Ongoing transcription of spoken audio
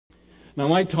Now,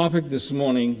 my topic this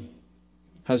morning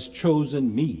has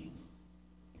chosen me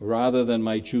rather than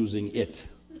my choosing it.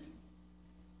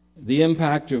 The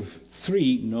impact of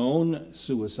 3 known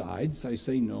suicides. I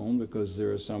say known because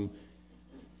there is some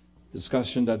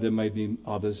discussion that there might be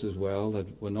others as well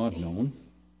that were not known.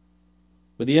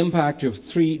 But the impact of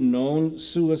 3 known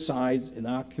suicides in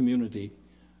our community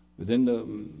within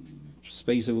the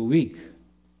space of a week,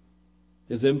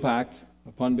 his impact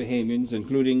upon Bahamians,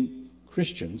 including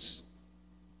Christians,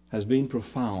 has been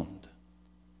profound.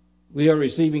 We are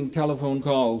receiving telephone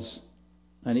calls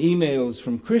and emails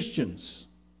from Christians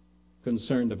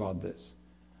concerned about this.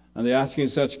 And they're asking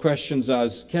such questions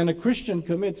as, can a Christian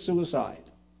commit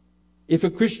suicide? If a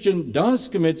Christian does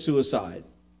commit suicide,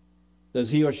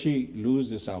 does he or she lose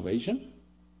their salvation?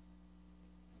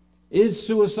 Is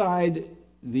suicide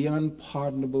the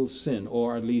unpardonable sin,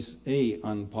 or at least a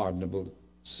unpardonable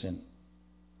sin?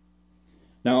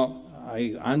 Now,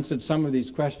 I answered some of these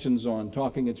questions on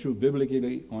Talking It Through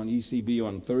Biblically on ECB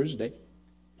on Thursday,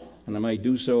 and I might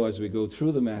do so as we go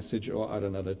through the message or at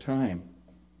another time.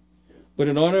 But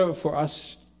in order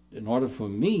for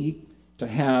me to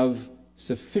have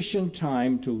sufficient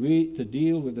time to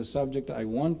deal with the subject I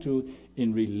want to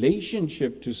in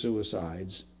relationship to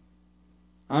suicides,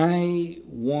 I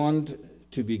want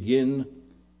to begin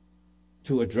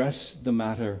to address the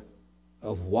matter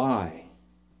of why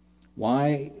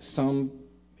some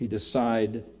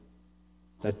decide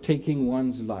that taking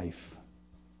one's life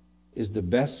is the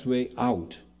best way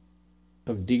out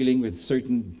of dealing with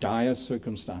certain dire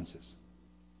circumstances.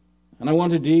 And I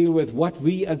want to deal with what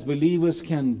we as believers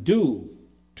can do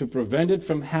to prevent it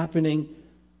from happening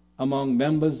among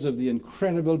members of the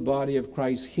incredible body of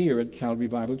Christ here at Calvary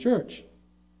Bible Church.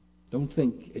 Don't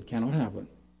think it cannot happen.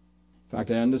 In fact,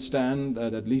 I understand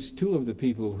that at least 2 of the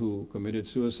people who committed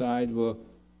suicide were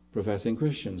professing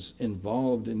Christians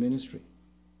involved in ministry.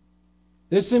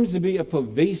 There seems to be a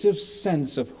pervasive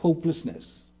sense of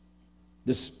hopelessness,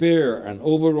 despair, and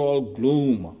overall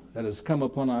gloom that has come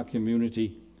upon our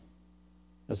community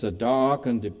as a dark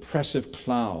and depressive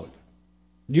cloud,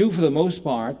 due for the most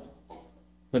part,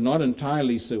 but not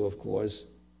entirely so, of course,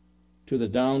 to the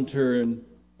downturn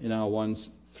in our once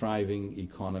thriving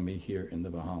economy here in the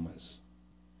Bahamas.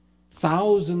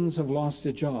 Thousands have lost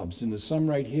their jobs, and there's some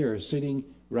right here sitting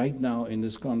right now in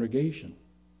this congregation.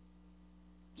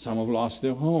 Some have lost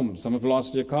their homes, some have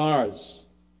lost their cars,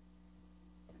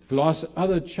 they've lost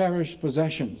other cherished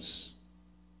possessions.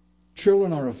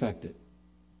 Children are affected,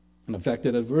 and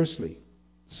affected adversely.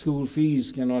 School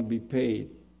fees cannot be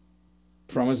paid.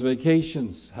 Promised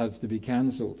vacations have to be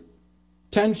canceled.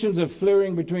 Tensions are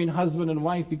flaring between husband and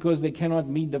wife because they cannot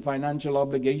meet the financial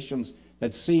obligations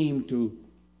that seem to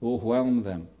overwhelm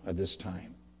them at this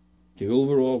time. The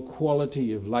overall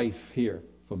quality of life here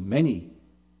for many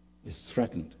is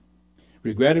threatened.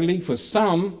 Regrettably, for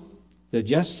some, there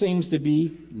just seems to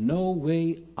be no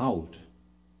way out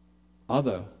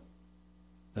other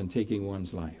than taking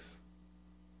one's life.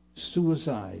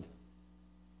 Suicide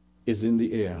is in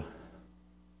the air.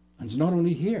 And it's not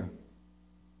only here,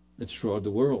 it's throughout the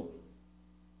world.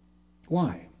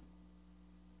 Why?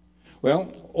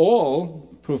 Well,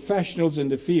 all professionals in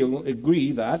the field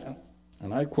agree that,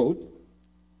 and I quote,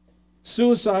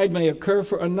 suicide may occur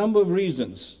for a number of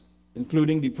reasons,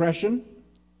 including depression,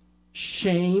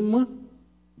 shame,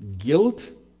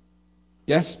 guilt,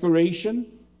 desperation,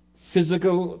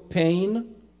 physical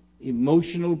pain,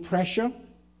 emotional pressure,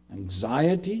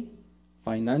 anxiety,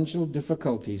 financial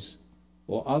difficulties,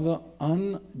 or other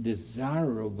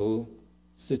undesirable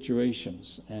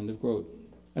situations. End of quote.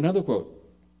 Another quote.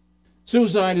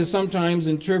 Suicide is sometimes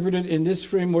interpreted in this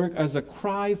framework as a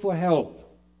cry for help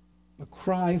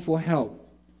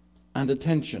and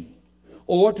attention,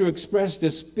 or to express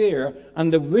despair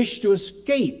and the wish to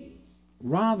escape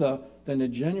rather than a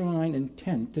genuine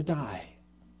intent to die.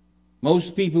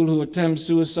 Most people who attempt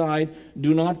suicide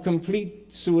do not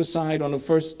complete suicide on a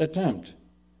first attempt.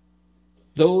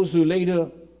 Those who later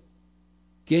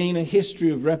gain a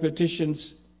history of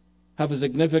repetitions have a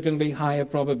significantly higher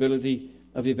probability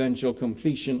of eventual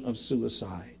completion of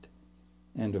suicide.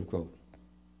 End of quote.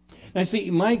 Now, see,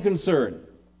 my concern,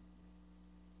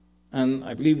 and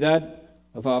I believe that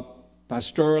of our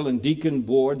pastoral and deacon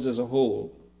boards as a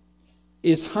whole,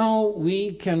 is how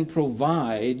we can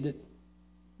provide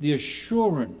the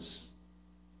assurance,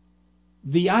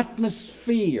 the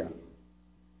atmosphere,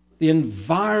 the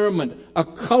environment, a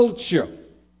culture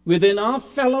within our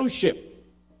fellowship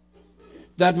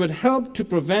that would help to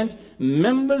prevent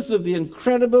members of the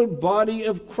incredible body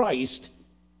of Christ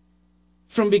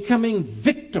from becoming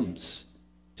victims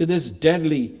to this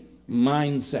deadly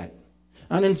mindset,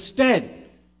 and instead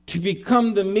to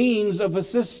become the means of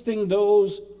assisting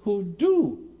those who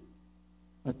do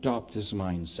adopt this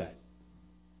mindset.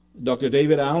 Dr.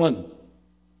 David Allen,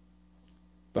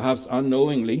 perhaps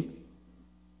unknowingly,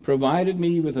 provided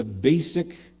me with a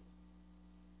basic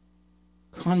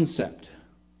concept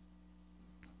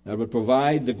that would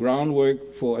provide the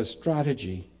groundwork for a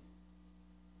strategy,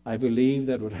 I believe,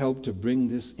 that would help to bring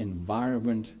this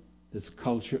environment, this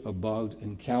culture about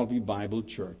in Calvary Bible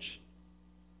Church,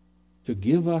 to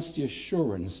give us the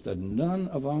assurance that none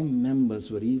of our members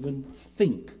would even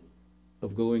think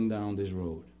of going down this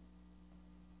road.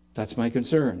 That's my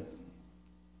concern.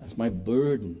 That's my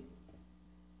burden.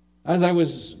 As I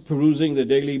was perusing the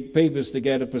daily papers to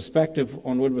get a perspective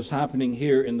on what was happening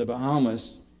here in the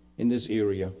Bahamas, in this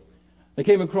area, I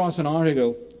came across an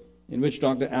article in which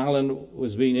Dr. Allen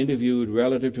was being interviewed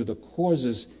relative to the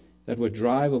causes that would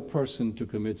drive a person to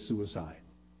commit suicide.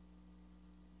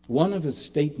 One of his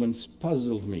statements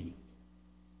puzzled me.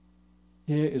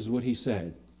 Here is what he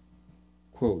said,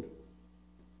 quote,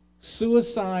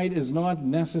 "Suicide is not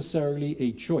necessarily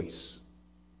a choice.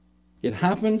 It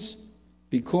happens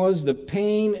because the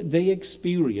pain they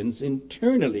experience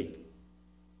internally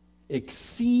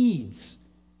exceeds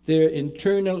their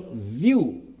internal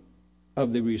view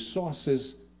of the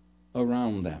resources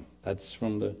around them." That's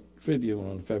from the Tribune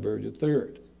on February the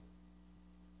 3rd.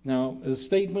 Now, the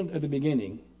statement at the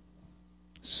beginning,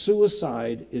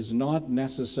 suicide is not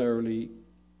necessarily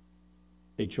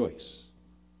a choice,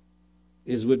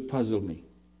 is what puzzled me.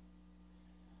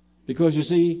 Because you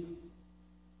see,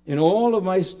 in all of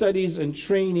my studies and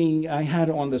training I had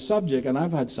on the subject, and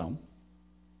I've had some,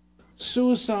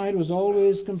 suicide was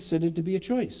always considered to be a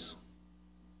choice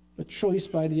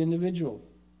by the individual.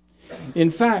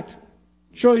 In fact,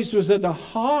 choice was at the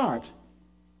heart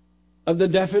of the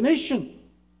definition.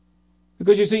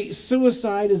 Because you see,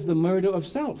 suicide is the murder of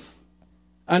self.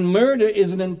 And murder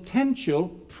is an intentional,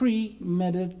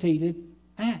 premeditated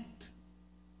act.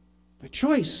 But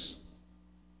choice,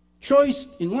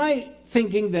 in my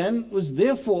thinking then, was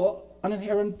therefore an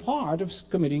inherent part of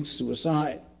committing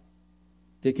suicide.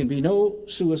 There can be no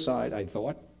suicide, I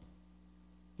thought,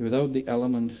 without the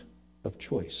element of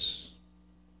choice.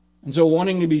 And so,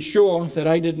 wanting to be sure that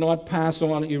I did not pass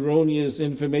on erroneous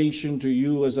information to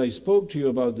you as I spoke to you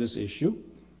about this issue,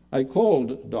 I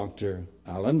called Dr.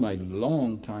 Allen, my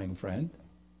longtime friend.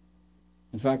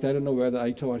 In fact, I don't know whether I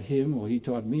taught him or he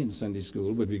taught me in Sunday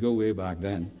school, but we go way back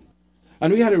then.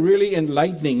 And we had a really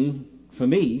enlightening, for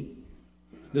me,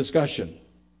 discussion.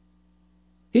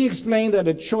 He explained that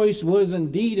a choice was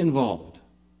indeed involved.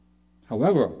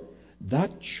 However,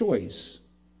 that choice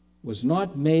was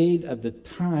not made at the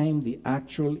time the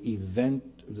actual event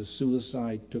of the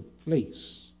suicide took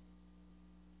place.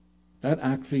 That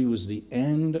actually was the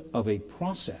end of a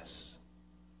process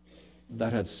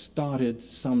that had started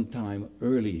sometime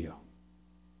earlier.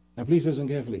 Now please listen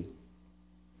carefully.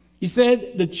 He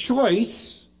said the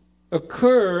choice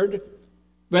occurred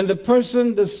when the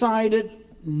person decided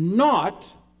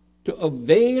not to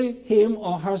avail him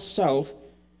or herself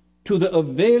to the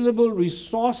available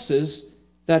resources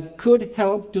that could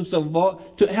help to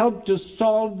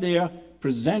solve their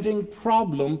presenting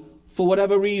problem for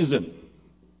whatever reason.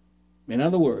 In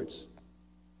other words,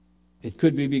 it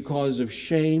could be because of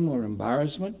shame or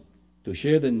embarrassment to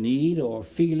share the need or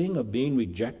feeling of being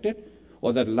rejected,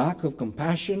 or that lack of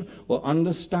compassion or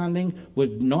understanding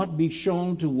would not be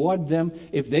shown toward them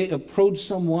if they approached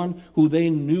someone who they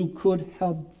knew could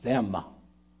help them.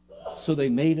 So they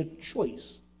made a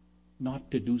choice not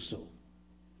to do so.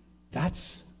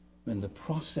 That's when the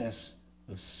process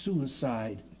of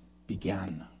suicide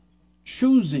began.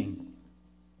 Choosing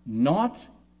not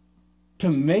to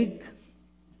make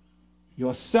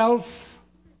yourself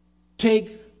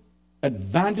take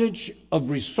advantage of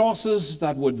resources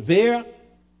that were there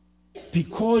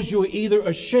because you were either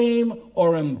ashamed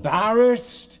or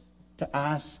embarrassed to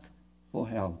ask for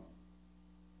help.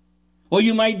 Or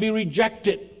you might be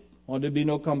rejected, or there'd be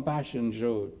no compassion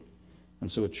showed.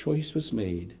 And so a choice was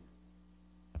made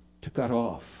to cut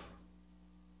off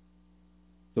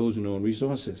those known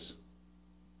resources.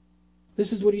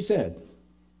 This is what he said.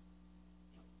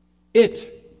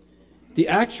 The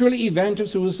actual event of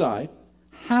suicide,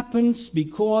 happens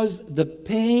because the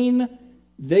pain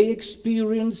they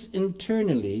experience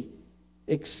internally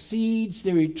exceeds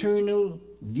their eternal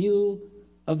view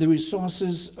of the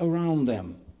resources around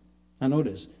them. Now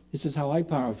notice, this is how I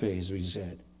paraphrase what he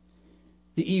said.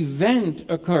 The event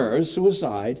occurs,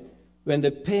 suicide, when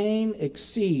the pain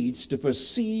exceeds the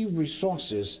perceived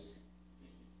resources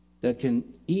that can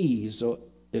ease or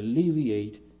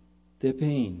alleviate their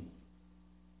pain.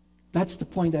 That's the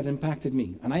point that impacted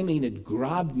me. And I mean, it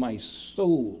grabbed my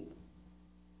soul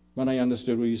when I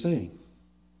understood what you're saying.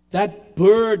 That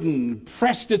burden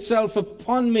pressed itself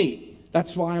upon me.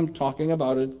 That's why I'm talking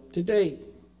about it today.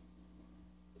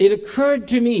 It occurred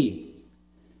to me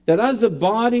that as a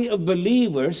body of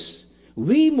believers,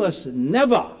 we must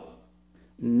never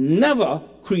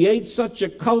create such a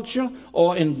culture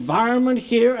or environment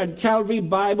here at Calvary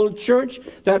Bible Church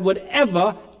that would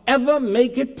ever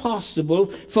make it possible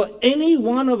for any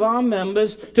one of our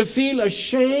members to feel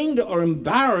ashamed or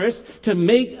embarrassed to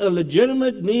make a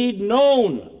legitimate need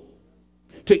known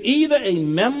to either a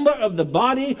member of the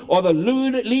body or the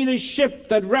leadership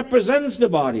that represents the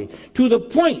body, to the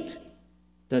point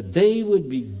that they would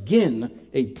begin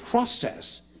a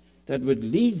process that would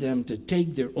lead them to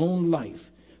take their own life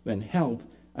when help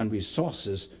and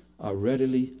resources are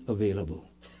readily available.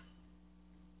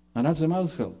 And that's a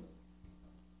mouthful.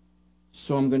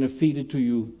 So I'm going to feed it to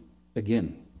you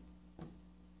again.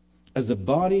 As a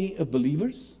body of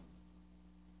believers,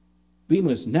 we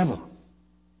must never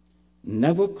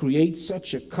create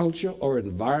such a culture or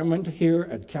environment here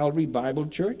at Calvary Bible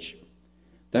Church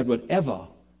that would ever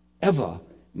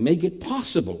make it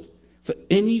possible for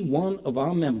any one of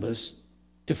our members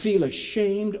to feel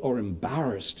ashamed or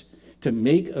embarrassed to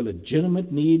make a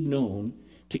legitimate need known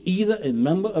to either a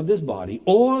member of this body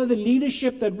or the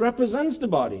leadership that represents the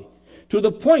body, to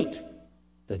the point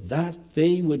that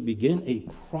they would begin a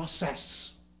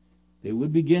process. They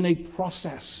would begin a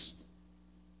process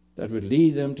that would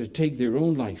lead them to take their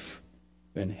own life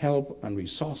when help and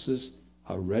resources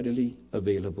are readily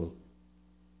available.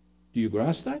 Do you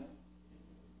grasp that?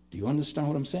 Do you understand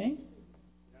what I'm saying?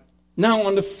 Now,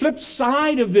 on the flip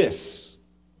side of this,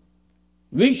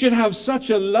 we should have such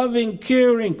a loving,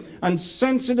 caring, and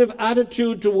sensitive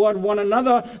attitude toward one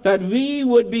another that we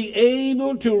would be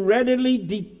able to readily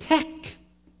detect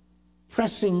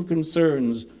pressing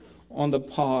concerns on the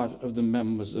part of the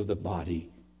members of the body.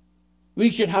 We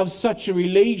should have such a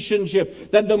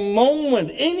relationship that the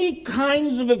moment any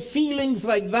kinds of feelings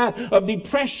like that of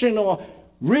depression or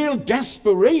real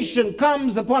desperation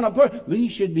comes upon a person, we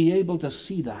should be able to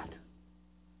see that.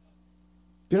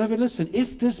 Beloved, listen,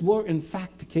 if this were in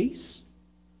fact the case,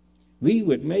 we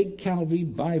would make Calvary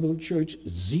Bible Church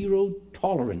zero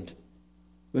tolerant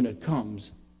when it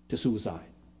comes to suicide.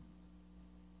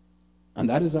 And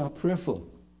that is our prayerful,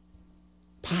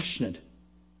 passionate,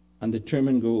 and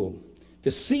determined goal,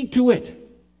 to see to it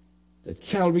that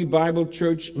Calvary Bible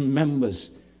Church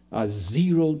members are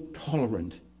zero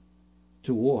tolerant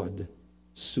toward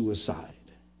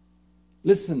suicide.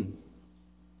 Listen,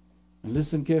 and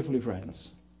listen carefully,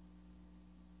 friends.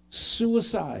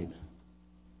 Suicide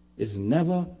is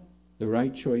never the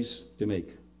right choice to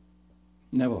make.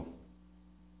 Never.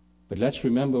 But let's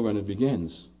remember when it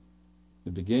begins.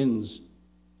 It begins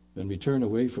when we turn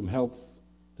away from help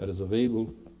that is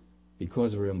available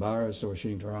because we're embarrassed or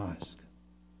ashamed to ask.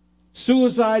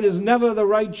 Suicide is never the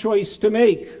right choice to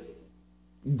make.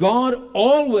 God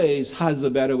always has a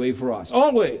better way for us.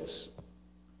 Always.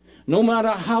 No matter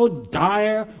how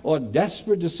dire or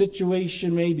desperate the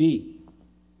situation may be,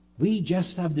 we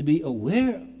just have to be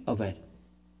aware of it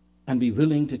and be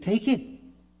willing to take it.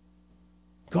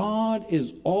 God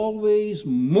is always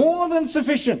more than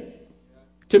sufficient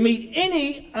to meet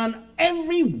any and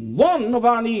every one of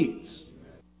our needs.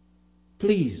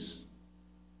 Please,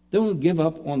 don't give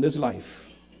up on this life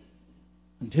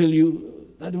until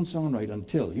that don't sound right,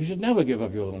 you should never give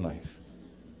up your own life.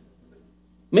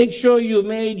 Make sure you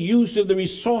made use of the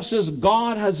resources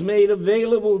God has made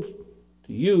available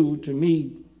to you to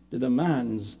meet the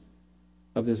demands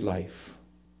of this life.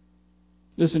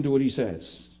 Listen to what he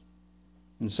says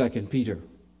in 2 Peter.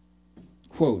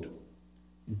 Quote,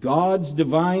 God's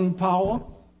divine power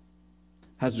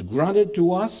has granted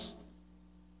to us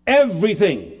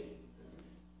everything,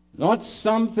 not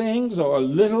some things or a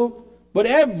little, but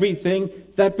everything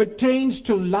that pertains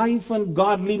to life and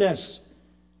godliness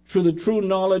through the true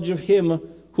knowledge of him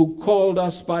who called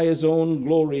us by his own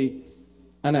glory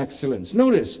and excellence.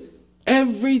 Notice,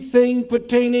 everything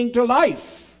pertaining to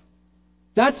life.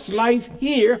 That's life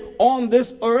here on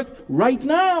this earth right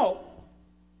now.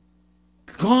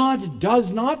 God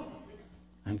does not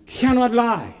and cannot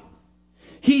lie.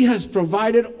 He has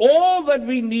provided all that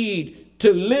we need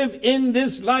to live in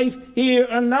this life here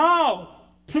and now.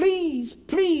 Please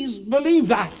believe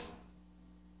that.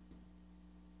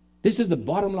 This is the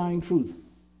bottom line truth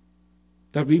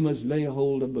that we must lay a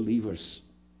hold of, believers.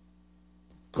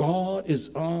 God is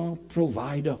our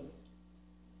provider.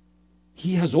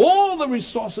 He has all the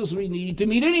resources we need to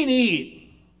meet any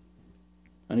need.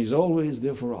 And he's always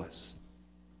there for us.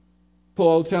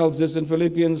 Paul tells us in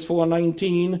Philippians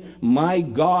 4:19, my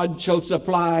God shall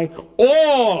supply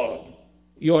all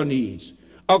your needs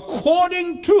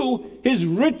according to his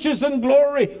riches and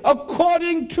glory,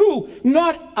 according to,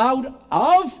 not out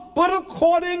of, but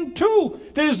according to.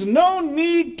 There's no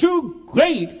need too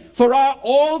great for our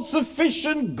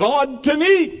all-sufficient God to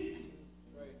meet.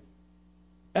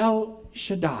 El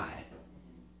Shaddai,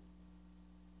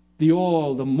 the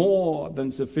all, the more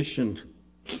than sufficient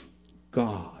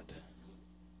God.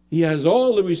 He has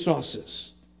all the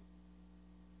resources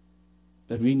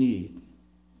that we need.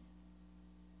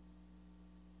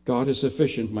 God is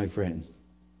sufficient, my friend.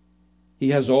 He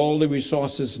has all the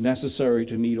resources necessary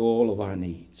to meet all of our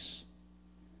needs.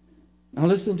 Now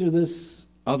listen to this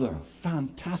other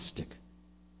fantastic,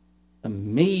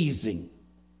 amazing,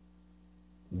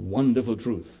 wonderful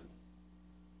truth.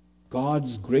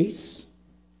 God's grace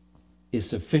is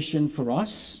sufficient for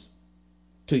us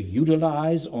to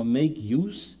utilize or make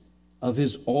use of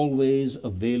his always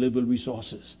available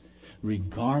resources,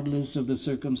 regardless of the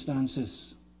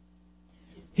circumstances.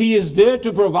 He is there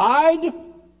to provide,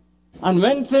 and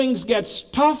when things get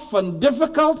tough and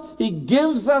difficult, he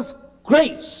gives us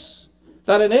grace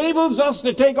that enables us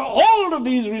to take hold of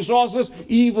these resources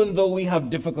even though we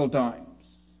have difficult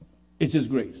times. It's his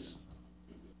grace.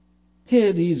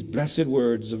 Hear these blessed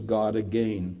words of God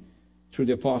again through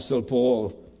the Apostle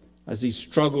Paul as he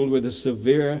struggled with a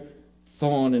severe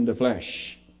thorn in the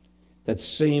flesh that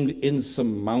seemed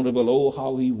insurmountable. Oh,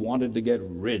 how he wanted to get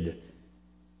rid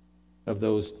of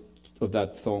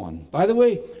that thorn. By the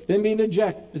way, let me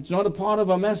interject. It's not a part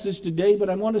of our message today, but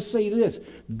I want to say this.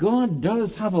 God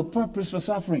does have a purpose for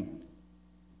suffering.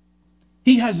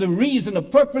 He has a reason, a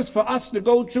purpose for us to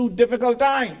go through difficult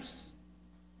times.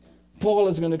 Paul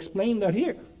is going to explain that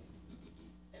here.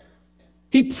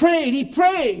 He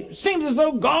prayed. Seems as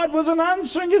though God wasn't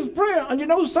answering his prayer. And you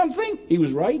know something? He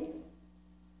was right.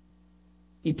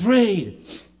 He prayed.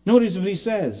 Notice what he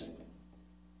says.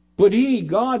 But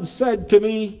God said to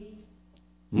me,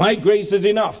 my grace is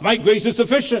enough. My grace is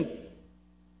sufficient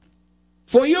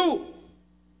for you.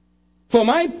 For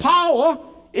my power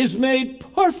is made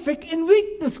perfect in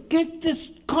weakness. Get this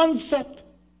concept.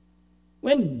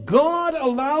 When God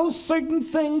allows certain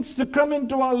things to come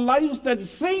into our lives that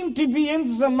seem to be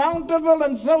insurmountable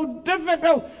and so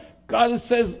difficult, God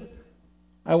says,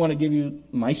 I want to give you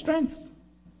my strength.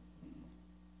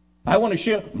 I want to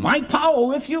share my power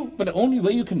with you, but the only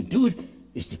way you can do it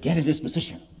is to get in this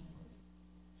position.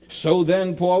 So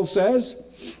then, Paul says,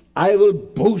 I will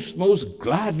boast most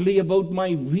gladly about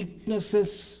my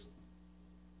weaknesses,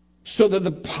 so that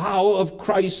the power of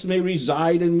Christ may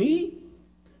reside in me.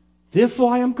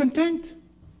 Therefore, I am content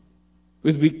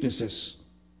with weaknesses,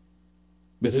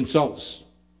 with insults,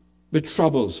 with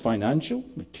troubles, financial,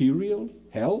 material,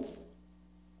 health.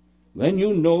 When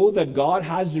you know that God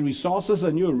has the resources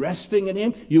and you're resting in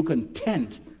him, you're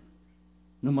content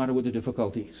no matter what the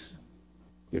difficulties.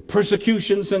 With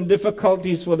persecutions and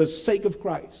difficulties for the sake of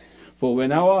Christ. For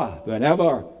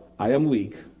whenever I am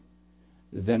weak,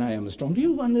 then I am strong. Do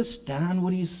you understand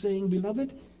what he's saying,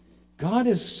 beloved? God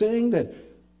is saying that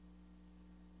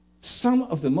some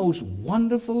of the most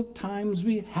wonderful times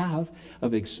we have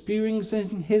of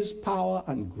experiencing his power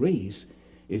and grace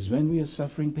is when we are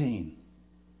suffering pain.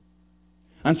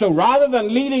 And so rather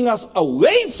than leading us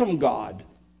away from God,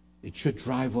 it should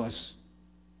drive us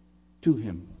to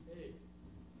him.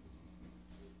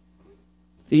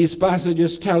 These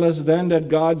passages tell us then that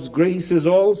God's grace is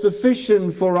all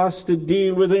sufficient for us to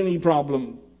deal with any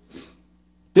problem.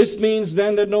 This means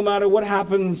then that no matter what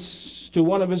happens to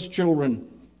one of his children,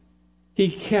 he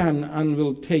can and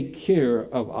will take care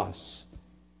of us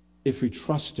if we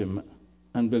trust him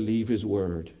and believe his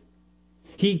word.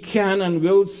 He can and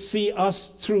will see us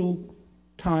through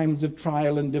times of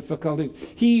trial and difficulties.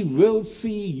 He will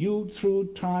see you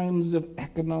through times of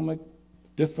economic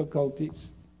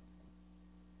difficulties.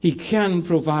 He can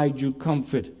provide you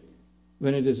comfort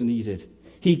when it is needed.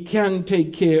 He can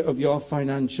take care of your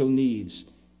financial needs.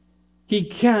 He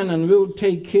can and will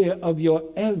take care of your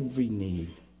every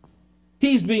need.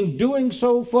 He's been doing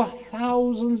so for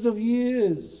thousands of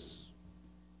years.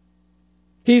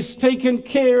 He's taken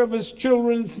care of his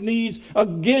children's needs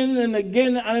again and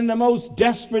again and in the most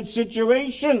desperate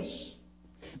situations.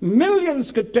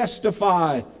 Millions could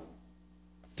testify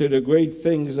to the great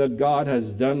things that God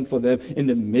has done for them in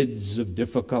the midst of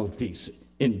difficulties,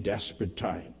 in desperate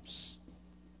times.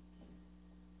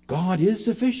 God is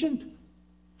sufficient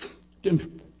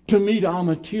to meet our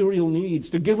material needs,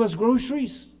 to give us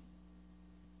groceries,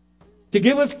 to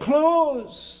give us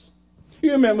clothes.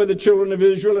 You remember the children of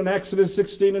Israel in Exodus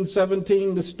 16 and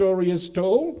 17, the story is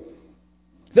told.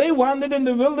 They wandered in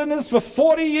the wilderness for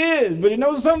 40 years. But you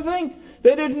know something?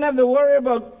 They didn't have to worry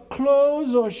about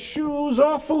clothes or shoes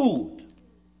or food.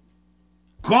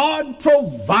 God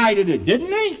provided it,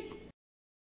 didn't he?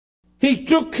 He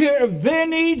took care of their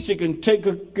needs. He can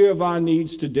take care of our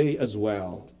needs today as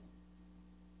well.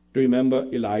 Do you remember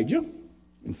Elijah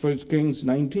in 1 Kings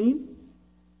 19?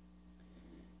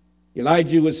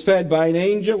 Elijah was fed by an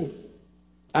angel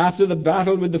after the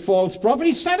battle with the false prophet.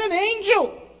 He sent an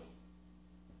angel.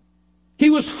 He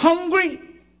was hungry.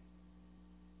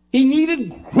 He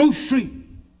needed grocery.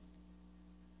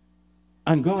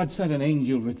 And God sent an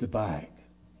angel with the bag.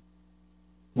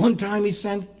 One time he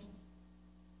sent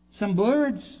some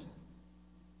birds.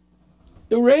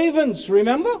 The ravens,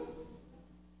 remember?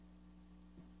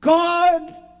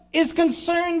 God is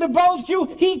concerned about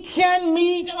you. He can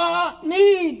meet our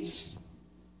needs.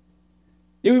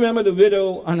 You remember the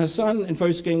widow and her son in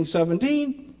 1 Kings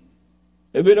 17?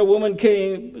 The widow woman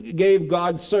gave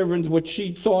God's servant what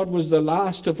she thought was the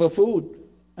last of her food.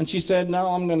 And she said, now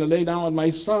I'm going to lay down with my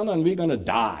son and we're going to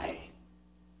die.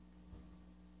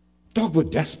 Talk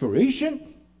about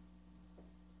desperation.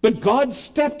 But God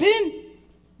stepped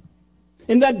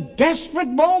in that desperate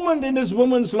moment in this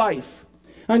woman's life.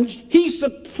 And he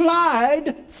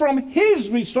supplied from his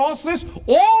resources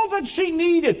all that she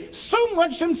needed. So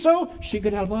much and so she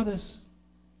could help others.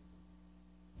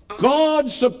 God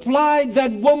supplied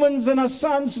that woman's and her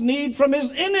son's need from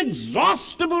his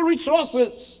inexhaustible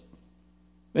resources.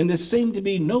 When there seemed to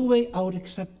be no way out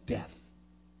except death.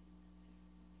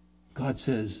 God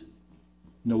says,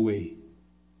 no way.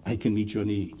 I can meet your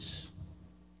needs.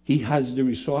 He has the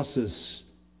resources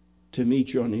to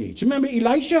meet your needs. Remember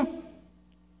Elisha?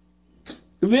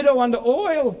 The widow on the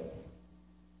oil.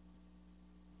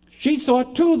 She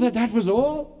thought too that was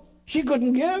all. She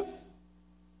couldn't give.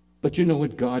 But you know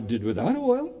what God did with that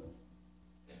oil?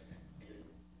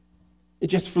 It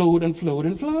just flowed and flowed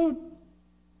and flowed.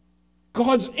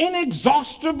 God's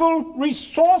inexhaustible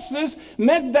resources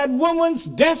met that woman's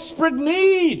desperate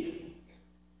need.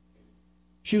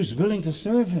 She was willing to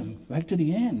serve him right to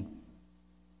the end.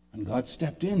 And God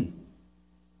stepped in.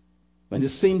 When there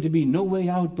seemed to be no way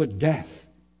out but death,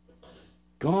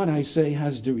 God, I say,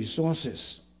 has the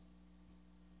resources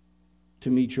to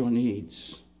meet your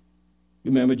needs.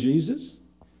 You remember Jesus?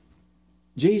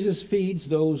 Jesus feeds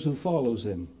those who follows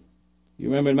him. You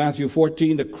remember in Matthew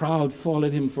 14, the crowd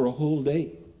followed him for a whole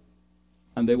day.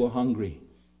 And they were hungry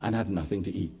and had nothing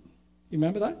to eat. You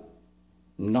remember that?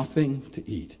 Nothing to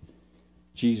eat.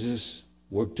 Jesus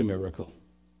worked a miracle.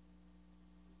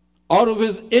 Out of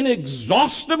his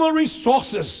inexhaustible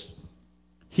resources,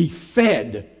 he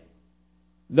fed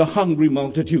the hungry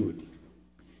multitude.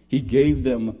 He gave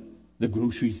them the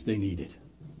groceries they needed.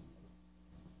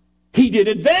 He did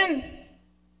it then.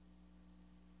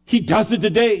 He does it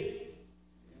today.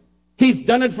 He's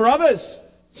done it for others.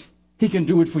 He can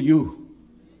do it for you.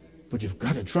 But you've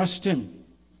got to trust him.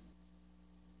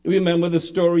 Remember the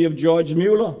story of George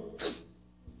Mueller?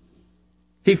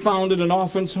 He founded an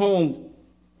orphan's home.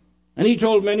 And he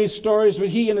told many stories where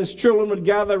he and his children would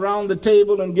gather around the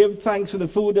table and give thanks for the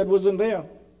food that wasn't there.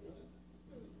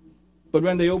 But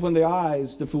when they opened their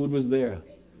eyes, the food was there.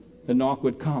 The knock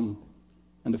would come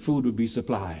and the food would be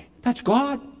supplied. That's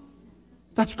God.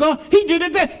 That's God. He did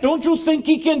it then. Don't you think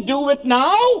he can do it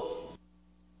now?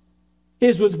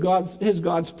 Here's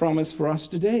God's promise for us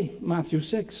today. Matthew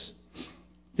 6.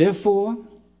 Therefore,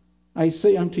 I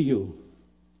say unto you,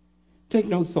 take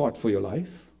no thought for your life,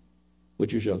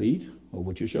 what you shall eat or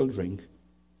what you shall drink,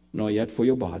 nor yet for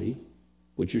your body,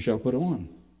 which you shall put on.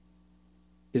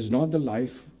 Is not the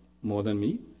life more than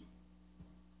meat,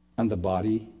 and the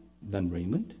body than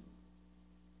raiment?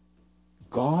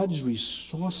 God's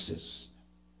resources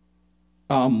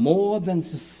are more than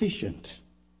sufficient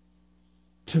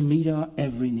to meet our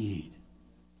every need.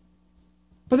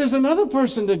 But there's another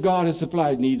person that God has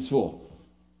supplied needs for.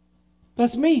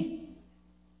 That's me.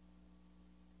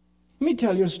 Let me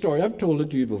tell you a story. I've told it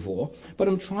to you before, but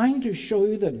I'm trying to show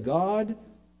you that God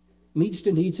meets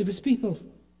the needs of his people.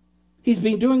 He's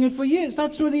been doing it for years.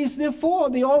 That's what he's there for,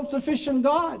 the all-sufficient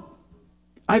God.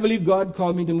 I believe God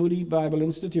called me to Moody Bible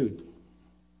Institute.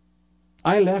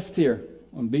 I left here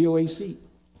on BOAC.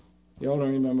 You all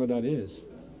don't remember what that is.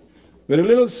 With a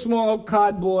little small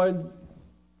cardboard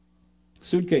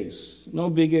suitcase, no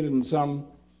bigger than some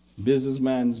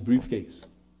businessman's briefcase.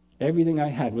 Everything I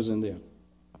had was in there.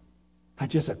 I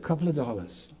had just a couple of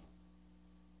dollars.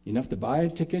 Enough to buy a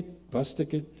ticket, bus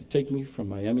ticket, to take me from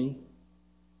Miami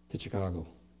to Chicago.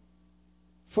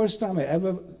 First time I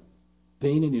ever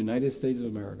been in the United States of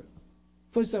America.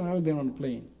 First time I ever been on a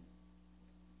plane.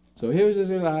 So here's this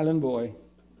little island boy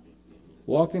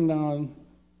walking down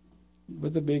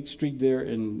with the big street there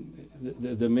in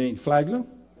the main Flagler.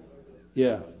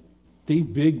 Yeah. These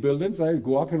big buildings, I was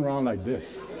walking around like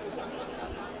this.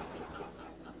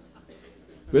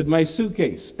 With my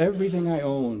suitcase, everything I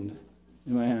owned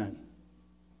in my hand.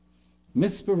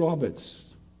 Mr.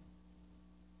 Roberts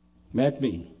met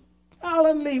me.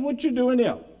 Alan Lee, what you doing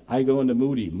here? I go into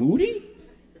Moody. Moody?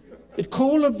 It's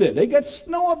cold up there. They got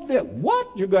snow up there.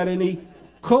 What? You got any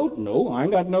coat? No, I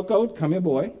ain't got no coat. Come here,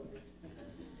 boy.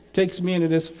 Takes me into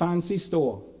this fancy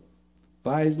store.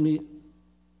 Buys me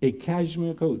a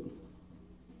cashmere coat.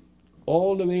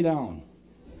 All the way down.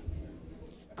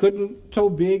 So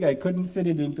big, I couldn't fit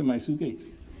it into my suitcase.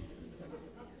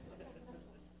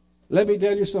 Let me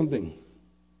tell you something.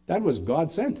 That was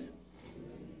God sent.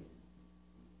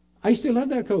 I still have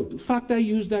that coat. In fact, I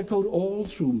used that coat all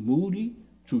through Moody,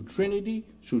 through Trinity,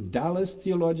 through Dallas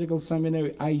Theological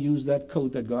Seminary. I used that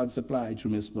coat that God supplied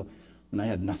through Mr. when I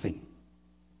had nothing.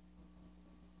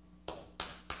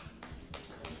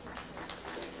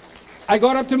 I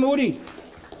got up to Moody.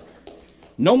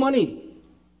 No money.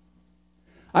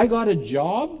 I got a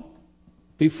job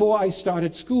before I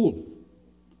started school.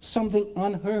 Something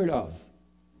unheard of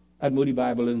at Moody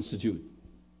Bible Institute.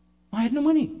 I had no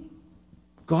money.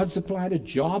 God supplied a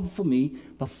job for me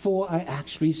before I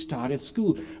actually started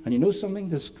school. And you know something?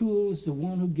 The school is the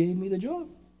one who gave me the job.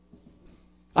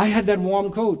 I had that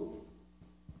warm coat.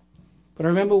 But I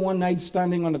remember one night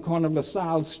standing on the corner of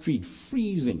LaSalle Street,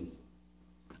 freezing.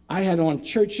 I had on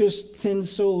Church's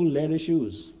thin-sole leather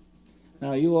shoes.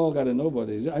 Now, you all got to know about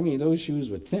these. I mean, those shoes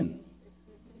were thin.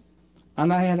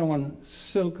 And I had on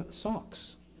silk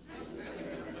socks.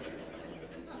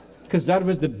 Because that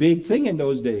was the big thing in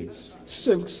those days.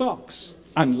 Silk socks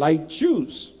and light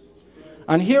shoes.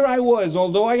 And here I was,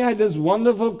 although I had this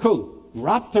wonderful coat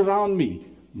wrapped around me,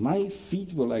 my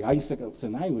feet were like icicles,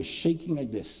 and I was shaking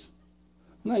like this.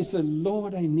 And I said,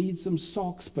 Lord, I need some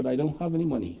socks, but I don't have any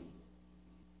money.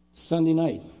 Sunday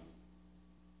night.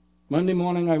 Monday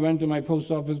morning, I went to my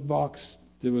post office box.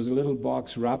 There was a little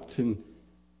box wrapped in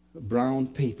brown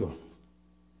paper.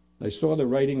 I saw the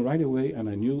writing right away, and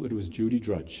I knew it was Judy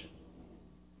Drudge.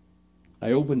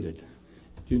 I opened it.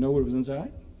 Do you know what was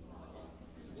inside?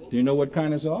 Do you know what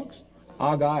kind of socks?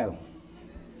 Argyle.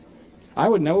 I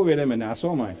would never wear them in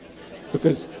Nassau, man,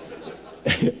 because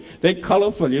they're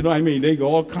colorful, you know what I mean? They go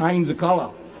all kinds of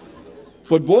color.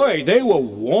 But boy, they were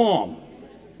warm.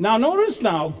 Now notice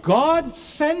now, God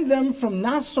sent them from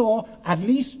Nassau at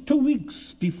least 2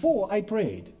 weeks before I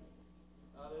prayed.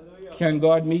 Hallelujah. Can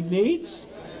God meet needs?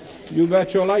 You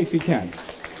bet your life He can.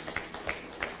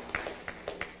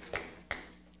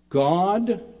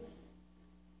 God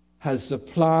has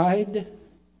supplied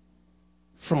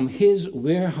from His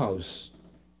warehouse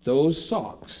those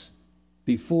socks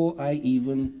before I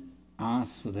even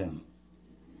asked for them.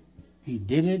 He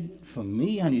did it for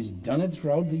me, and He's done it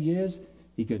throughout the years.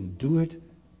 He can do it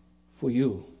for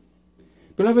you.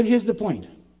 Beloved, here's the point.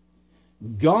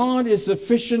 God is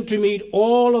sufficient to meet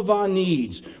all of our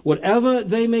needs, whatever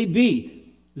they may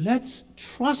be. Let's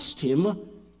trust Him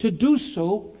to do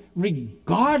so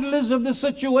regardless of the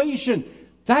situation.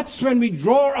 That's when we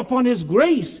draw upon His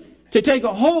grace to take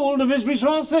a hold of His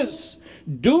resources.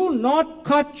 Do not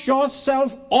cut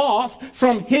yourself off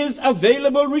from His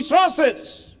available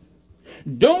resources.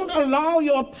 Don't allow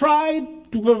your pride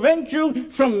to prevent you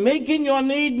from making your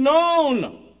need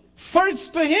known.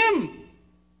 First to Him,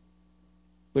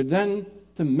 but then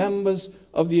to members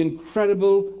of the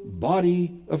incredible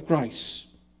body of Christ.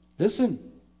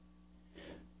 Listen,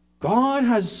 God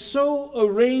has so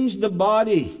arranged the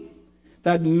body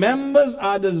that members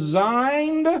are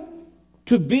designed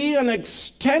to be an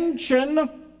extension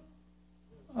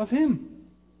of Him.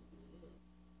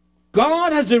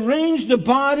 God has arranged the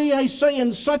body, I say,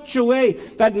 in such a way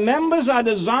that members are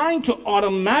designed to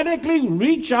automatically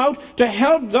reach out to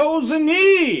help those in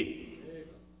need.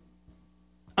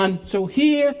 And so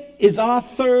here is our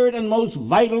third and most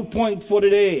vital point for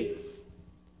today.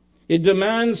 It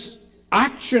demands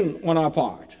action on our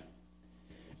part.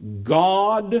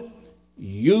 God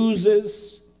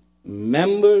uses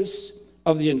members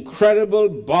of the incredible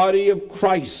body of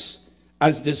Christ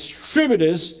as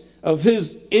distributors of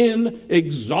His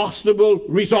inexhaustible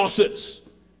resources.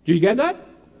 Do you get that?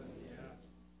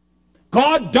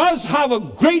 God does have a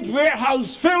great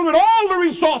warehouse filled with all the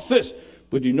resources,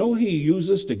 but you know He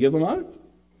uses to give them out?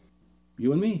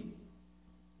 You and me.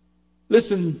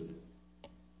 Listen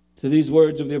to these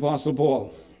words of the Apostle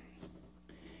Paul.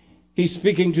 He's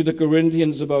speaking to the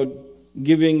Corinthians about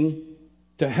giving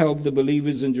to help the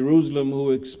believers in Jerusalem who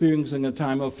were experiencing a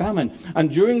time of famine.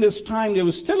 And during this time, there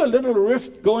was still a little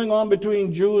rift going on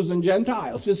between Jews and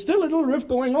Gentiles. There's still a little rift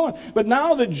going on. But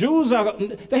now the Jews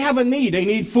they have a need. They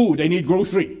need food. They need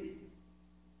grocery.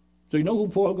 So you know who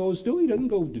Paul goes to? He doesn't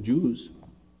go to Jews.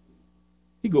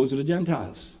 He goes to the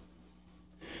Gentiles.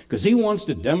 Because he wants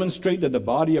to demonstrate that the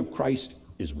body of Christ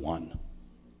is one.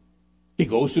 He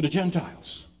goes to the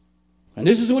Gentiles. And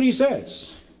this is what he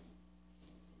says.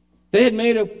 They had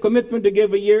made a commitment to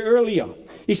give a year earlier.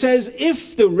 He says,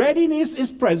 if the readiness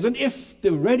is present, if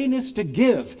the readiness to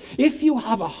give, if you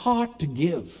have a heart to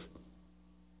give,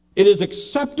 it is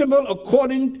acceptable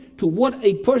according to what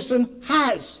a person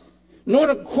has, not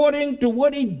according to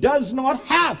what he does not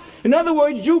have. In other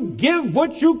words, you give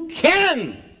what you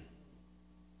can.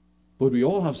 But we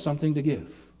all have something to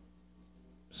give,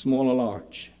 small or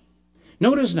large.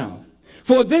 Notice now,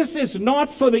 for this is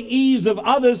not for the ease of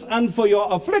others and for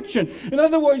your affliction. In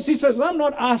other words, he says, I'm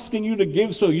not asking you to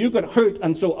give so you could hurt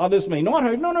and so others may not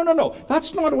hurt. No.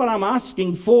 That's not what I'm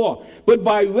asking for. But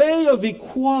by way of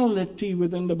equality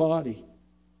within the body.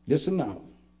 Listen now.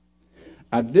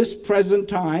 At this present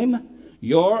time,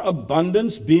 your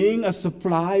abundance being a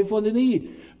supply for the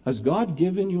need. Has God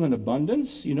given you an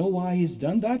abundance? You know why he's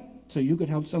done that? So you could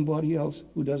help somebody else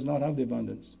who does not have the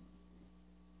abundance.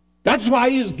 That's why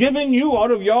he's giving you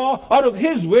out of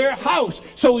his warehouse,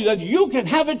 so that you can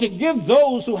have it to give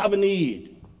those who have a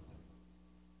need.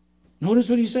 Notice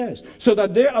what he says. So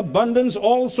that their abundance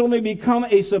also may become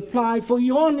a supply for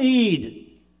your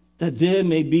need, that there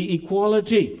may be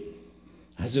equality.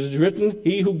 As it is written,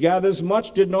 he who gathers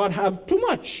much did not have too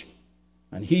much,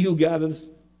 and he who gathers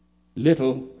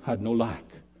little had no lack.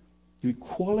 The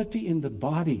equality in the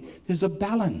body, there's a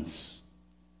balance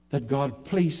that God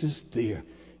places there.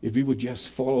 If we would just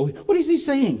follow. What is he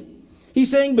saying?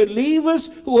 He's saying believers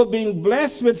who are being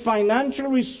blessed with financial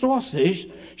resources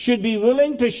should be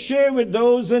willing to share with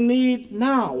those in need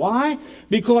now. Why?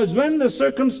 Because when the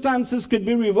circumstances could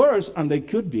be reversed, and they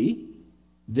could be,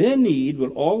 their need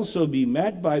will also be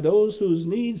met by those whose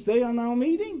needs they are now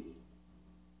meeting.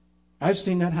 I've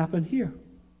seen that happen here.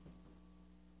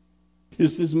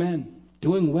 Business men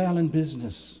doing well in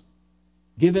business,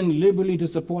 giving liberally to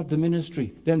support the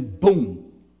ministry, then boom,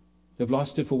 they've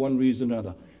lost it for one reason or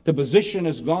another. The position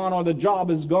is gone, or the job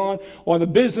is gone, or the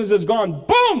business is gone.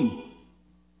 Boom!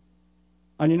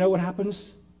 And you know what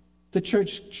happens? The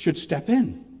church should step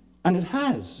in. And it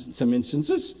has, in some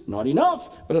instances. Not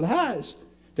enough, but it has.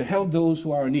 To help those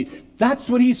who are in need. That's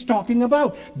what he's talking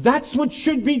about. That's what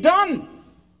should be done.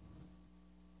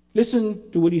 Listen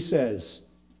to what he says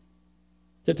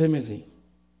to Timothy.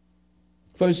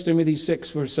 1 Timothy 6,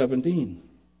 verse 17.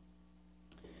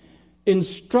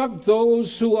 Instruct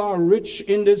those who are rich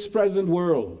in this present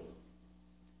world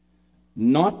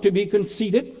not to be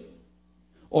conceited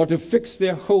or to fix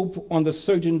their hope on the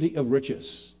certainty of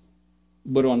riches,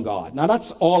 but on God. Now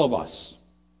that's all of us.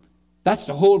 That's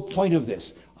the whole point of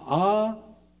this. Our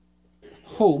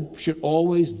hope should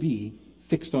always be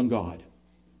fixed on God.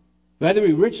 Whether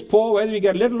we're rich, poor, whether we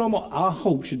get little or more, our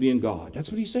hope should be in God.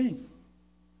 That's what he's saying.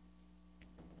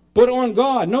 But on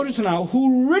God, notice now,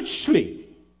 who richly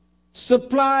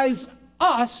supplies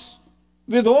us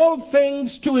with all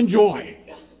things to enjoy.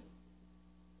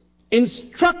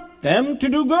 Instruct them to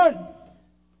do good,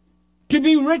 to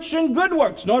be rich in good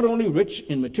works, not only rich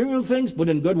in material things, but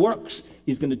in good works.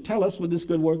 He's going to tell us what this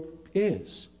good work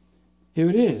is. Here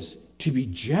it is, to be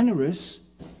generous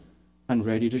and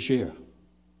ready to share.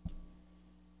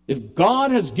 If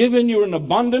God has given you an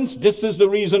abundance, this is the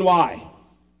reason why.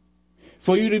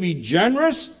 For you to be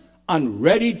generous and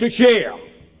ready to share.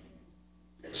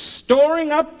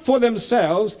 Storing up for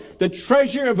themselves the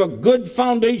treasure of a good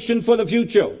foundation for the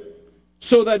future,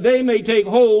 so that they may take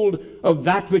hold of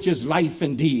that which is life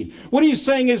indeed. What he's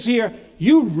saying is here,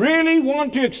 you really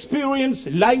want to experience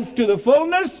life to the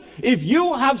fullness? If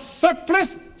you have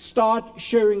surplus, start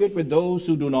sharing it with those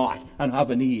who do not and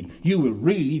have a need. You will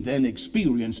really then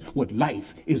experience what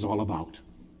life is all about.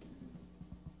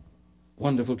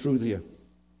 Wonderful truth here.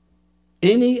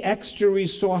 Any extra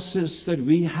resources that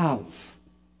we have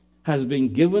has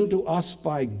been given to us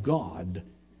by God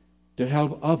to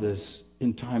help others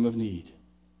in time of need.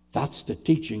 That's the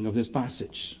teaching of this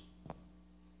passage.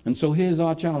 And so here's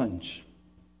our challenge.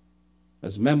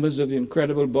 As members of the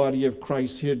incredible body of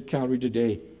Christ here at Calvary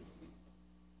today,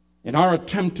 in our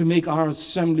attempt to make our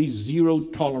assembly zero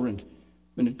tolerant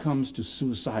when it comes to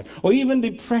suicide, or even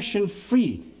depression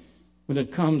free when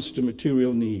it comes to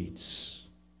material needs.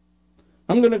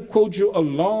 I'm going to quote you a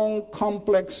long,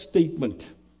 complex statement,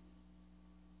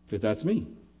 because that's me.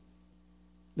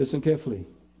 Listen carefully.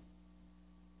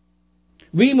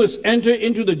 We must enter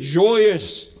into the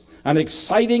joyous and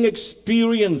exciting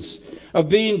experience of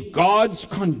being God's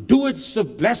conduits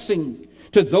of blessing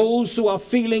to those who are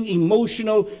feeling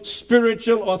emotional,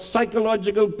 spiritual, or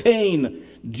psychological pain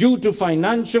due to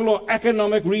financial or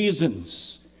economic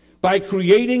reasons, by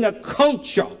creating a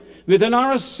culture within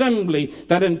our assembly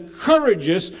that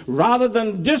encourages rather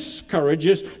than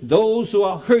discourages those who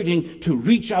are hurting to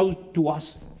reach out to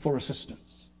us for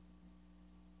assistance.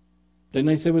 Didn't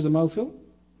I say it was a mouthful?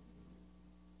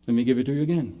 Let me give it to you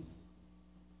again.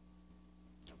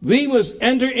 We must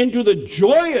enter into the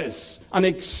joyous and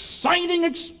exciting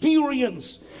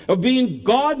experience of being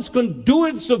God's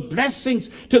conduits of blessings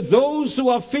to those who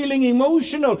are feeling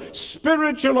emotional,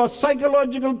 spiritual, or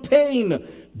psychological pain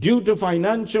due to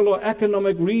financial or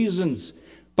economic reasons,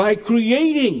 by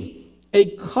creating a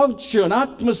culture, an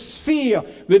atmosphere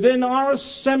within our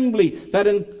assembly that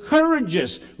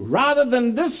encourages rather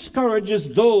than discourages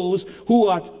those who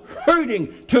are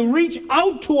hurting to reach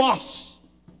out to us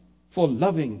for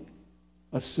loving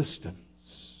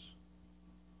assistance.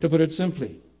 To put it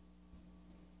simply,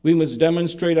 we must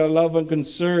demonstrate our love and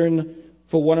concern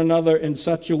for one another in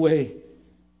such a way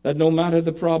that no matter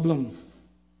the problem,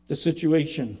 the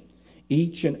situation,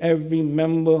 each and every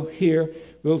member here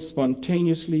will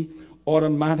spontaneously,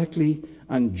 automatically,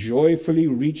 and joyfully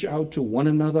reach out to one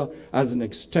another as an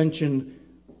extension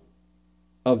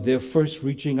of their first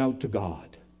reaching out to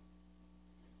God.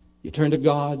 You turn to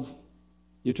God,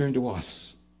 you turn to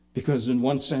us, because in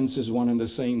one sense is one and the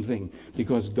same thing,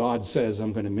 because God says,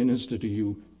 I'm going to minister to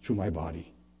you through my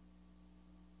body.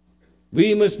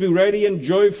 We must be ready and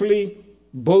joyfully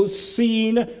both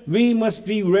seen. We must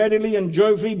be readily and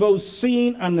joyfully both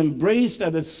seen and embraced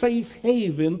as a safe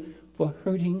haven for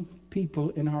hurting people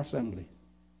in our assembly.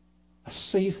 A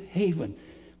safe haven.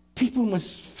 People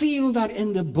must feel that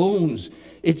in their bones.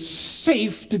 It's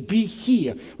safe to be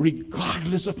here,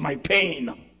 regardless of my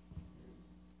pain.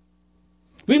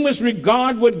 We must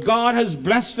regard what God has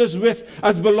blessed us with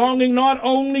as belonging not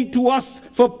only to us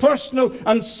for personal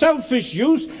and selfish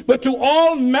use, but to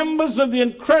all members of the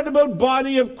incredible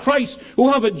body of Christ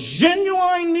who have a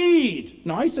genuine need.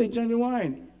 Now, I say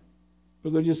genuine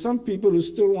because there's some people who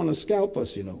still want to scalp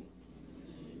us, you know.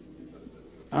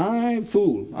 I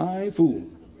fool.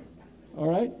 All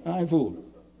right? I fool.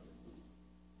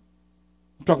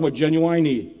 I'm talking about genuine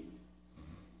need.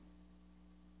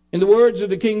 In the words of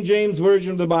the King James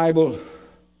Version of the Bible,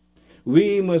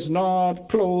 we must not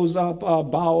close up our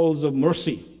bowels of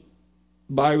mercy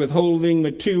by withholding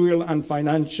material and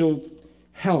financial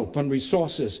help and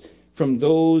resources from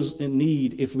those in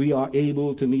need if we are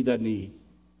able to meet that need.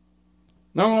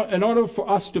 Now, in order for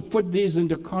us to put these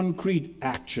into concrete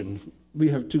action, we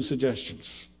have two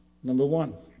suggestions. Number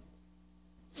one,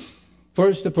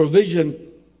 first, the provision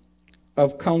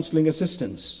of counseling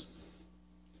assistance.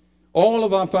 All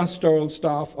of our pastoral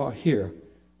staff are here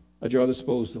at your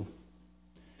disposal.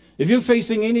 If you're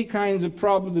facing any kinds of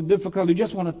problems or difficulty, you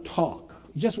just want to talk,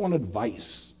 you just want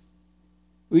advice,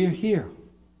 we are here.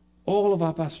 All of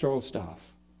our pastoral staff.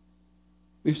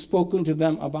 We've spoken to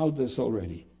them about this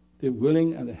already. They're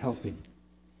willing and they're helping.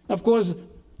 Of course,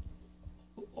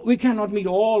 we cannot meet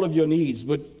all of your needs,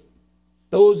 but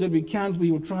those that we can't,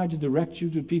 we will try to direct you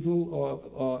to people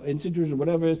or institutions or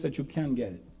whatever it is that you can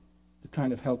get it. The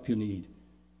kind of help you need.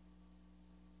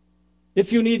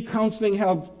 If you need counseling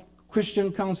help,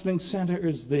 Christian Counseling Center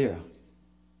is there.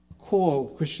 Call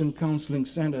Christian Counseling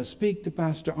Center. Speak to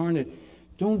Pastor Arnett.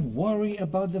 Don't worry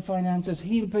about the finances.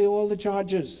 He'll pay all the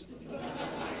charges.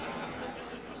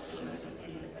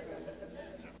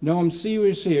 No, I'm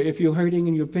serious here. If you're hurting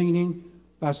and you're paining,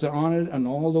 Pastor Arnett and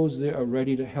all those there are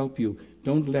ready to help you.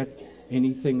 Don't let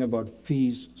anything about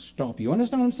fees stop you.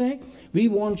 Understand what I'm saying? We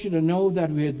want you to know that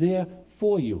we're there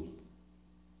for you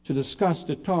to discuss,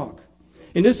 to talk.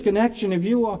 In this connection, if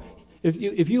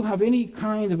you have any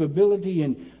kind of ability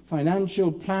in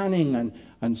financial planning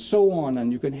and so on,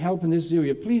 and you can help in this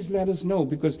area, please let us know,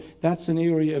 because that's an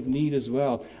area of need as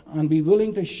well. And be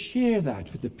willing to share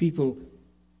that with the people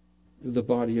of the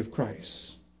body of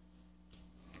Christ.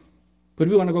 But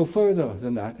we want to go further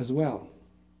than that as well.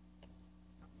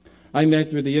 I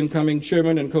met with the incoming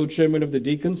chairman and co-chairman of the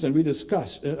deacons, and we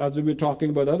discussed, as we were talking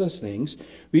about other things,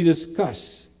 we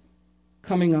discussed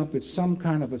coming up with some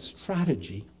kind of a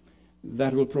strategy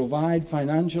that will provide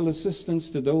financial assistance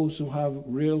to those who have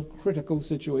real critical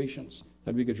situations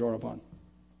that we could draw upon.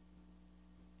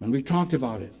 And we talked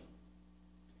about it.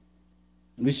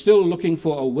 And we're still looking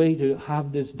for a way to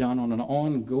have this done on an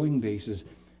ongoing basis.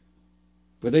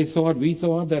 But we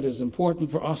thought that it's important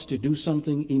for us to do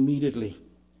something immediately.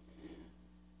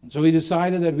 So we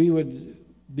decided that we would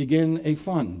begin a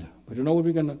fund. I don't know what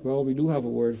we're going to, well, we do have a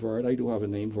word for it. I do have a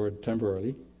name for it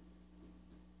temporarily.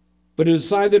 But it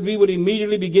decided that we would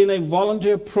immediately begin a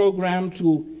volunteer program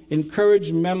to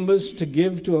encourage members to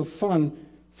give to a fund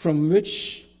from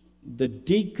which the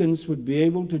deacons would be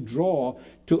able to draw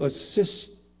to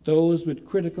assist those with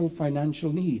critical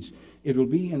financial needs. It will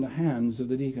be in the hands of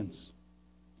the deacons.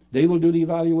 They will do the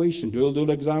evaluation. They will do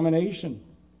the examination.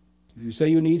 If you say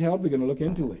you need help, we're going to look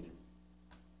into it.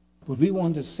 But we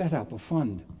want to set up a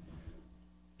fund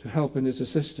to help in this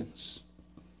assistance.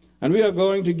 And we are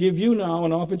going to give you now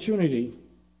an opportunity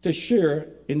to share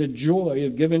in the joy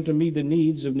of giving to meet the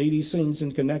needs of needy saints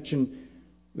in connection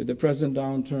with the present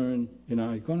downturn in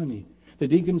our economy. The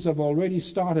deacons have already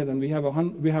started, and we have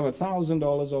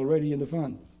 $1,000 already in the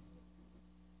fund.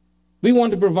 We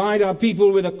want to provide our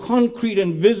people with a concrete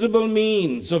and visible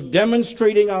means of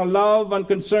demonstrating our love and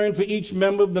concern for each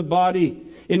member of the body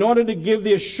in order to give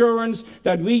the assurance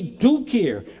that we do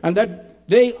care and that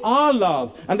they are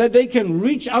loved and that they can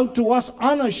reach out to us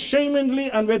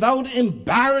unashamedly and without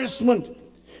embarrassment.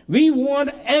 We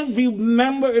want every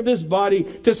member of this body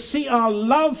to see our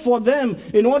love for them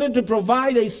in order to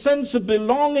provide a sense of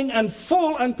belonging and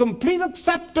full and complete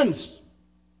acceptance.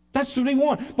 That's what we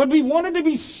want. But we want it to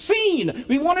be seen.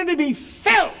 We want it to be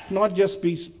felt, not just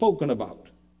be spoken about.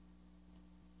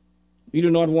 We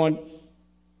do not want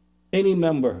any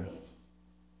member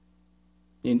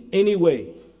in any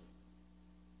way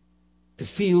to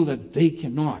feel that they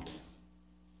cannot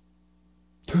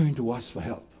turn to us for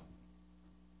help.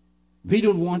 We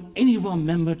don't want any of our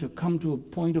members to come to a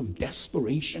point of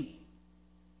desperation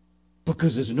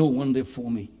because there's no one there for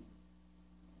me.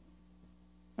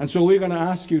 And so we're going to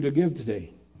ask you to give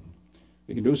today.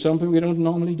 We can do something we don't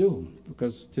normally do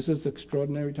because this is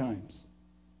extraordinary times.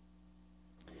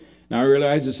 Now I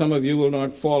realize that some of you will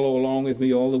not follow along with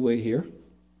me all the way here,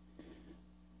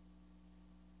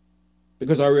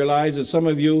 because I realize that some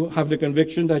of you have the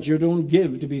conviction that you don't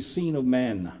give to be seen of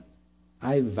men.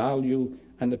 I value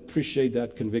and appreciate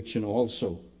that conviction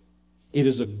also. It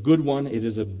is a good one. It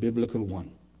is a biblical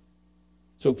one.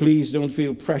 So please don't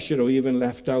feel pressured or even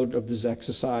left out of this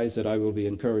exercise that I will be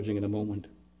encouraging in a moment.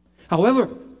 However,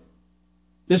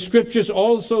 the scriptures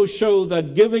also show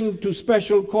that giving to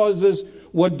special causes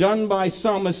were done by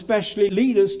some, especially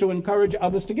leaders, to encourage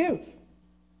others to give.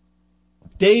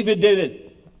 David did it.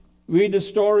 Read the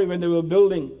story when they were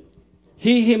building.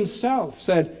 He himself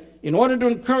said, in order to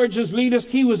encourage his leaders,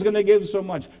 he was going to give so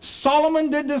much. Solomon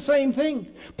did the same thing.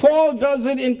 Paul does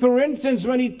it in Corinthians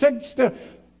when he takes the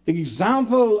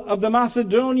example of the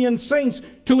Macedonian saints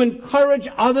to encourage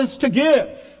others to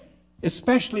give,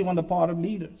 especially on the part of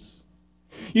leaders.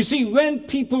 You see, when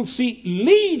people see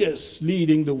leaders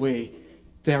leading the way,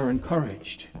 they are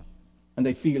encouraged and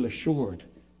they feel assured.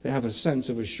 They have a sense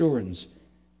of assurance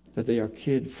that they are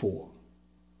cared for.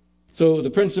 So the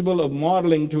principle of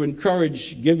modeling to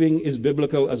encourage giving is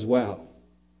biblical as well.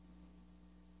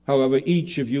 However,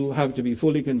 each of you have to be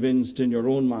fully convinced in your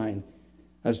own mind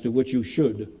as to what you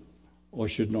should or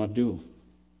should not do.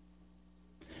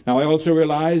 Now, I also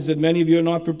realize that many of you are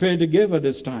not prepared to give at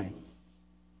this time.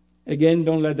 Again,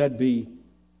 don't let that be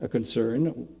a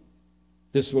concern.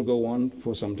 This will go on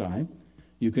for some time.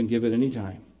 You can give at any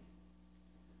time.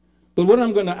 But what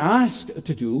I'm going to ask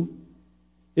to do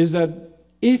is that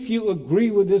if you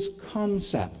agree with this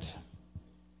concept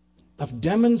of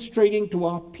demonstrating to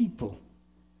our people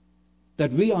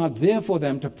that we are there for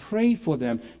them, to pray for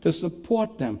them, to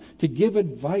support them, to give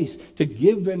advice, to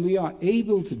give when we are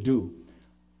able to do,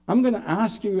 I'm going to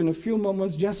ask you in a few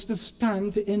moments just to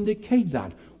stand to indicate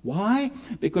that. Why?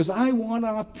 Because I want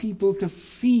our people to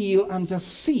feel and to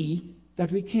see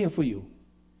that we care for you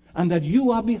and that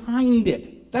you are behind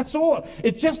it. That's all.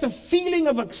 It's just a feeling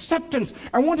of acceptance.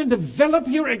 I want to develop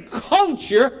here a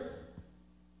culture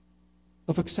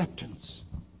of acceptance.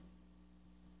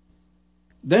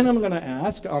 Then I'm going to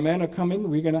ask, our men are coming,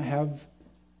 we're going to have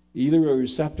either a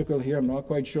receptacle here, I'm not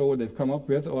quite sure what they've come up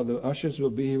with, or the ushers will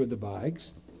be here with the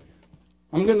bags.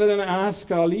 I'm going to then ask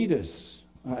our leaders,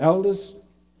 our elders,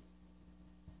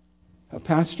 our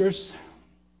pastors,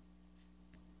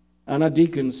 and our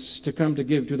deacons to come to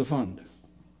give to the fund.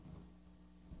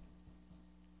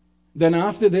 Then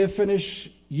after they're finished,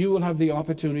 you will have the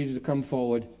opportunity to come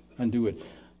forward and do it.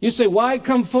 You say, why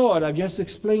come forward? I've just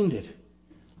explained it.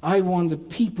 I want the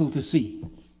people to see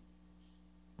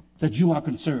that you are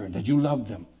concerned, that you love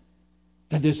them,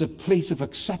 that there's a place of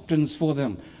acceptance for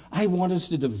them. I want us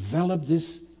to develop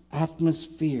this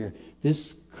atmosphere,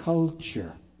 this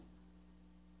culture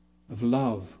of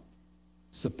love,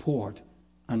 support,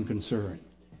 and concern.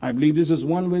 I believe this is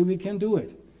one way we can do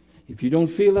it. If you don't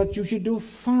feel that you should do,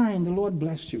 fine, the Lord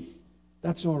bless you.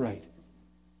 That's all right.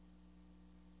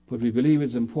 But we believe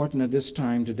it's important at this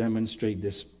time to demonstrate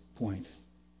this point.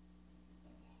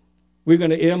 We're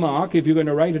going to earmark, if you're going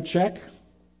to write a check,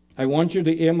 I want you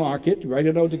to earmark it, write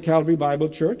it out to Calvary Bible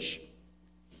Church,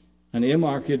 and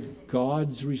earmark it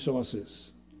God's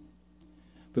resources.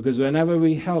 Because whenever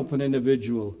we help an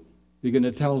individual, we're going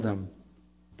to tell them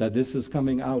that this is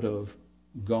coming out of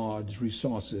God's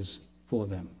resources for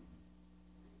them.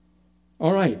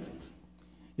 All right.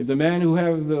 If the man who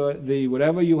have the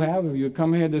whatever you have, if you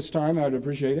come here this time, I would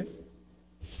appreciate it.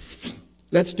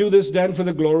 Let's do this then for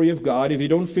the glory of God. If you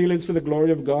don't feel it's for the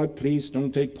glory of God, please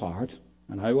don't take part.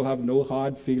 And I will have no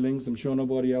hard feelings. I'm sure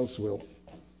nobody else will.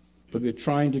 But we're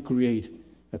trying to create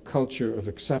a culture of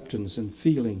acceptance and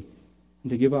feeling,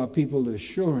 and to give our people the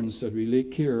assurance that we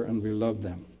care and we love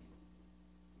them.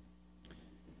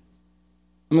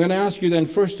 I'm going to ask you then,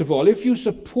 first of all, if you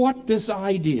support this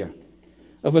idea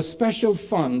of a special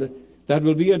fund that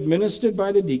will be administered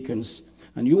by the deacons,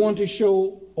 and you want to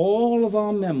show all of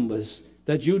our members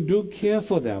that you do care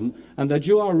for them and that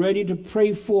you are ready to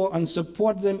pray for and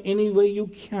support them any way you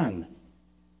can,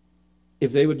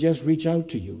 if they would just reach out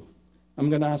to you, I'm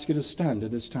going to ask you to stand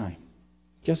at this time.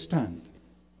 Just stand.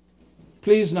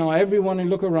 Please now, everyone, and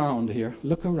look around here.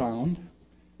 Look around.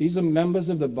 These are members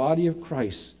of the body of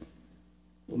Christ.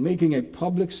 We're making a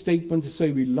public statement to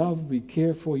say we love, we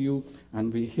care for you,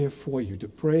 and we're here for you to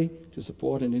pray, to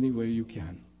support in any way you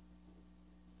can.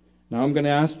 Now I'm going to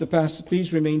ask the pastor,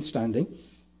 please remain standing.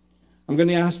 I'm going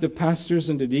to ask the pastors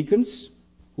and the deacons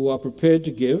who are prepared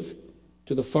to give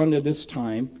to the fund at this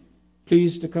time,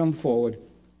 please to come forward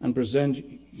and present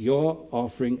your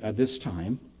offering at this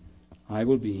time. I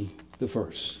will be the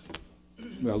first.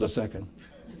 Well, the second.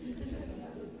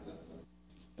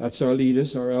 That's our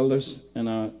leaders, our elders, and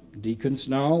our deacons.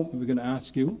 Now we're going to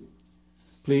ask you,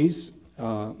 please,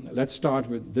 let's start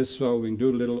with this so we can do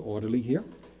a little orderly here.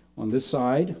 On this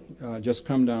side, just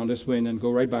come down this way and then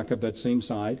go right back up that same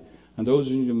side. And those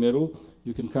in the middle,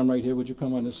 you can come right here. Would you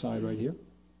come on this side right here?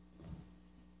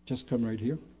 Just come right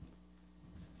here.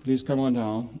 Please come on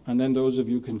down. And then those of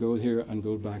you can go here and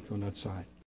go back on that side.